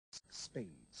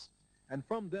spades. And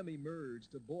from them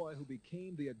emerged a boy who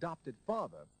became the adopted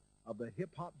father of the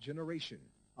hip-hop generation,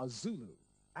 a Zulu,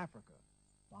 Afrika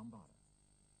Bambaataa.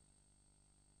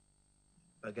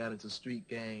 I got into street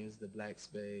gangs, the Black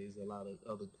Spades, a lot of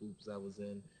other groups I was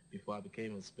in before I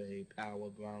became a Spade, Power,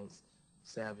 Bronx,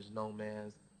 Savage, No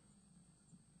Man's.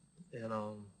 And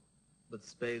but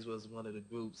Spades was one of the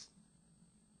groups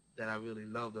that I really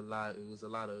loved a lot. It was a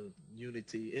lot of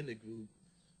unity in the group.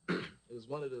 It was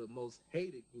one of the most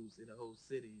hated groups in the whole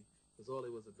city because all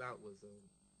it was about was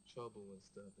trouble and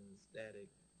stuff and static.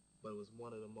 But it was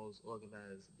one of the most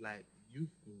organized black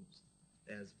youth groups.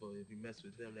 As for if you mess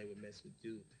with them, they would mess with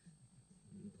you.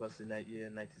 And plus, in that year,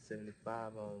 in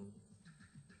 1975,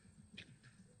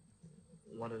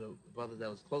 one of the brothers that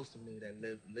was close to me that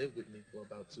lived with me for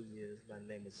about 2 years, by the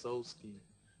name of Solski,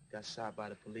 got shot by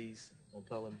the police on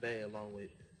Pelham Bay along with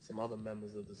some other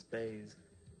members of the Spades.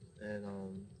 And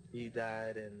he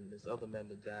died, and this other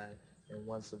member died, and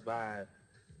one survived.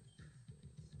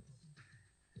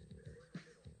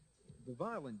 The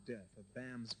violent death of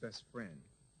Bam's best friend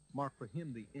marked for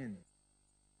him the end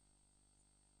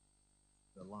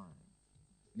of the line.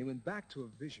 And he went back to a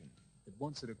vision that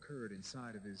once had occurred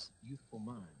inside of his youthful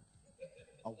mind.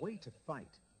 A way to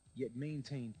fight, yet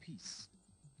maintain peace.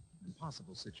 An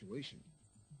impossible situation.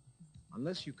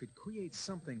 Unless you could create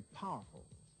something powerful,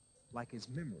 like his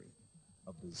memory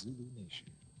of the Zulu nation.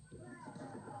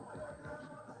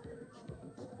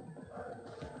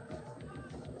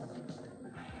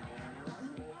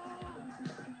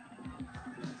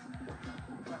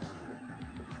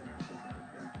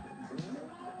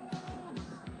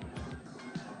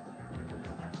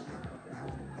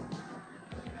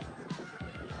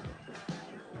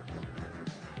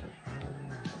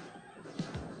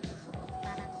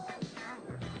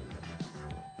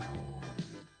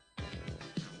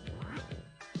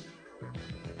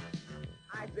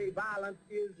 Violence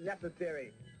is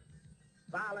necessary.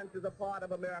 Violence is a part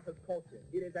of America's culture.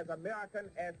 It is as American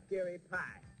as scary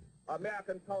pie.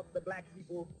 American taught the black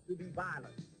people to be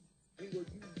violent. We will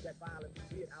use that violence to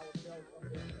rid ourselves of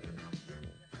the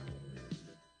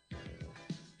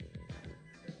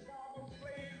former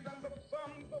slaves and the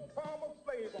sons of former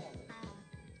slave owners.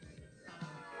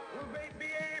 Will they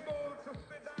be able to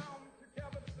sit down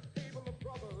together at the table of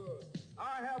brotherhood?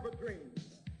 I have a dream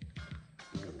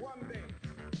that one day.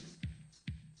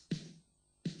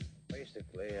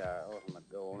 Basically, our ultimate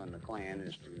goal in the Klan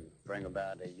is to bring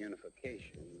about a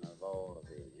unification of all of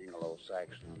the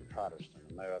Anglo-Saxon and Protestant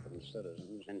American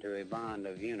citizens into a bond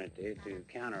of unity to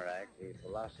counteract the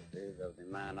philosophies of the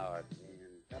minority.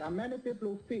 There are many people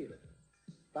who feel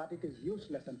that it is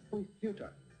useless and futile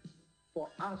for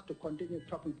us to continue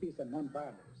talking peace and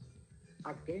non-violence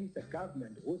against a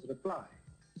government whose reply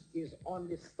is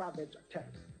only savage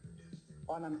attacks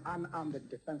on an unarmed and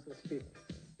defenseless people.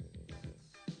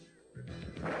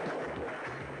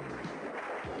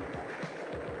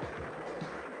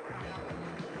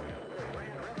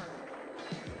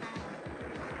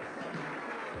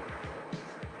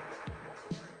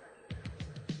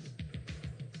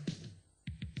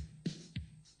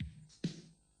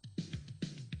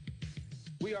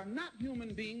 We are not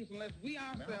human beings unless we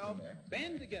ourselves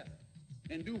band together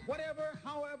and do whatever,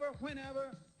 however,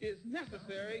 whenever is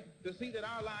necessary to see that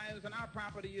our lives and our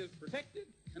property is protected.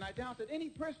 And I doubt that any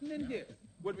person in here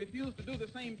would refuse to do the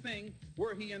same thing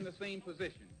were he in the same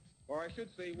position. Or I should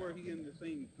say, were he in the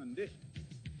same condition.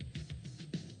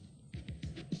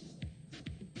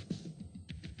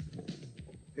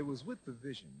 It was with the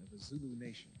vision of a Zulu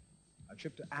nation, a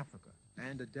trip to Africa,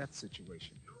 and a death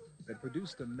situation that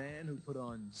produced a man who put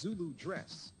on Zulu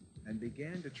dress and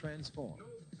began to transform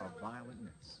a violent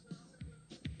mess.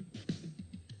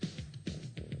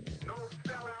 No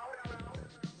sellout.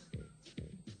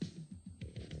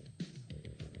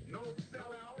 No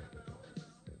sellout.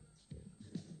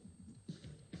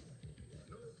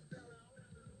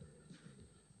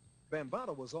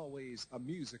 Bambaataa was always a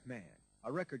music man,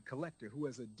 a record collector who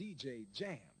as a DJ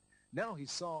jammed. Now he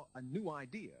saw a new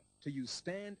idea to use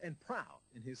Stand and Proud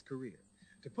in his career,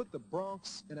 to put the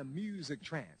Bronx in a music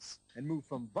trance and move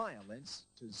from violence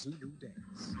to Zulu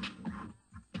dance.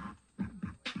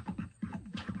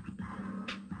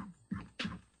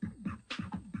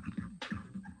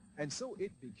 And so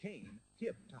it became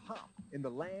hip to hop in the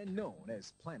land known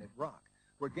as Planet Rock,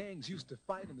 where gangs used to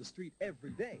fight in the street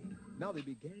every day. Now they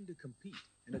began to compete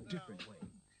in a different way.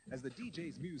 As the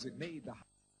DJ's music made the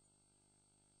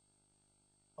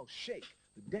house shake,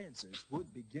 the dancers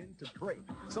would begin to break.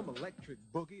 Some electric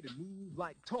boogie to move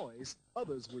like toys,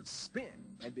 others would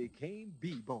spin and became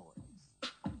b-boys.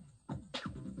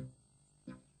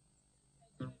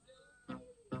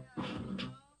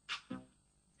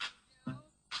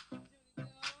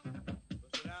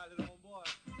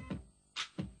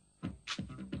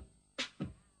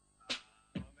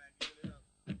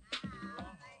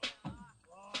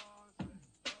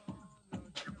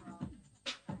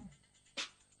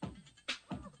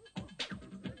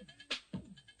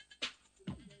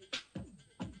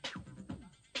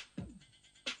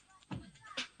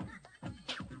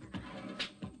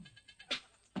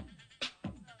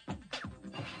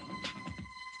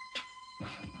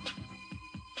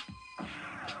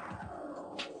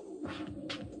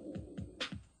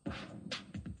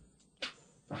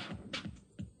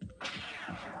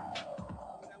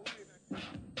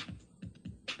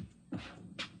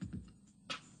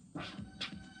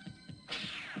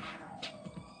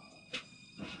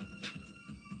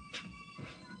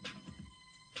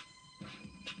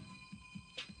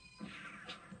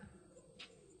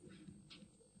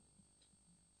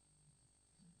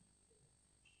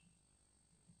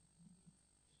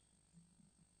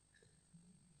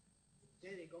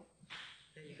 go.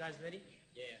 Okay, you guys ready?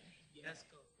 Yeah. Let's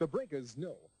go. The Breakers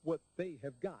know what they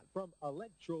have got. From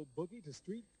electro boogie to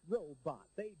street robot,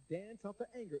 they dance out the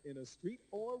anger in a street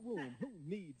or room. Who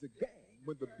needs a gang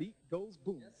when the beat goes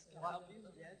boom?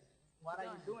 What are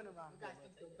you doing around here? You guys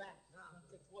can go back.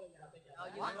 Oh,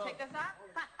 you want to take us out?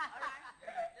 All right.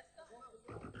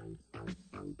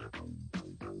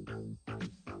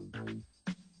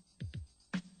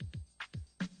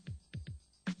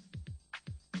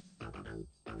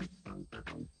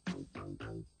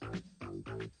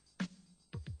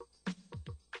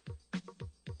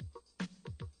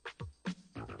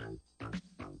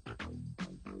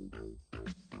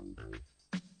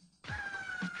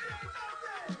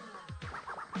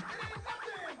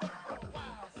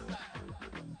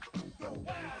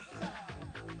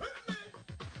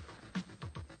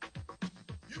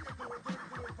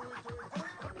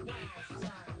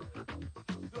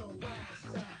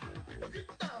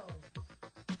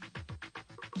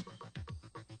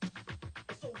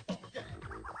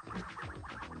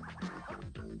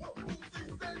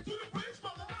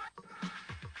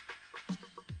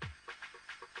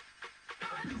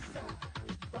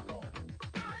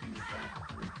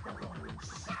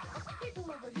 People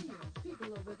over here,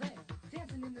 people over there,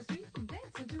 dancing in the street and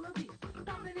dancing to a beat.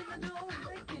 Bumping in the door and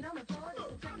breaking on the floor,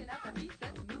 just checking out the beat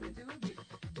that's moving to a beat.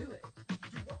 Do it.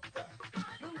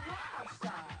 The wild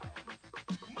style.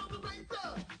 Motivator!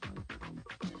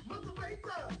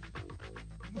 Motivator!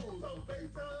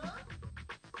 Motivator!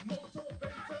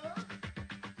 Motivator!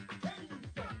 Can you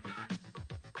funk?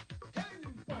 Can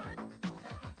you funk?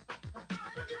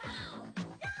 Break it down!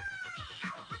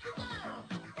 Break it down!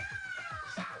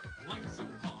 Life's so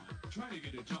hard, trying to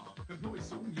get a job. Employees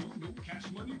so new, no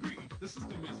cash money green. The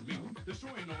system is mean,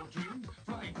 destroying all dreams.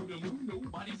 Flying to the moon,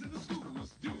 nobody's in the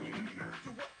schools doing.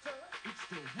 It's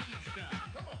the wild style.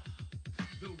 Come on.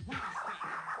 The wild style.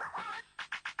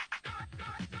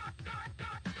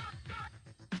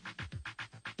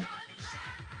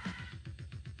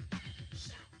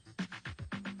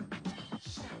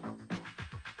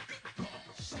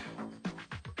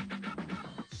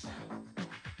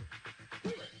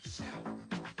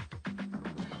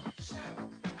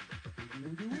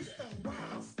 It's the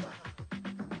wild style.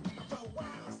 The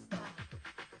wild style.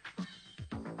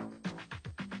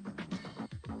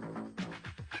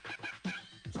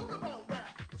 Talk about rap.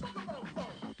 Talk about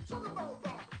funk. Talk about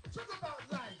rock. Talk about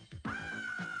life.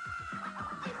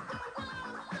 It's the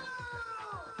wild style.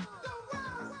 The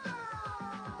wild style.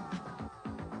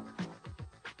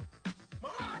 My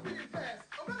heart beating fast.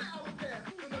 I'm ready out of gas.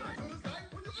 The number two is life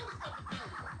when you always got the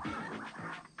fight.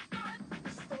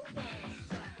 It's the wild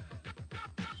style.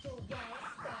 The wild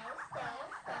style, style,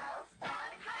 style,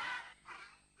 style.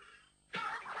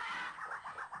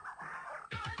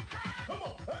 Come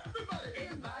on, everybody.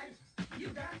 In life, you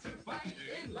got to fight.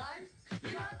 In life,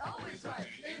 you're not always right.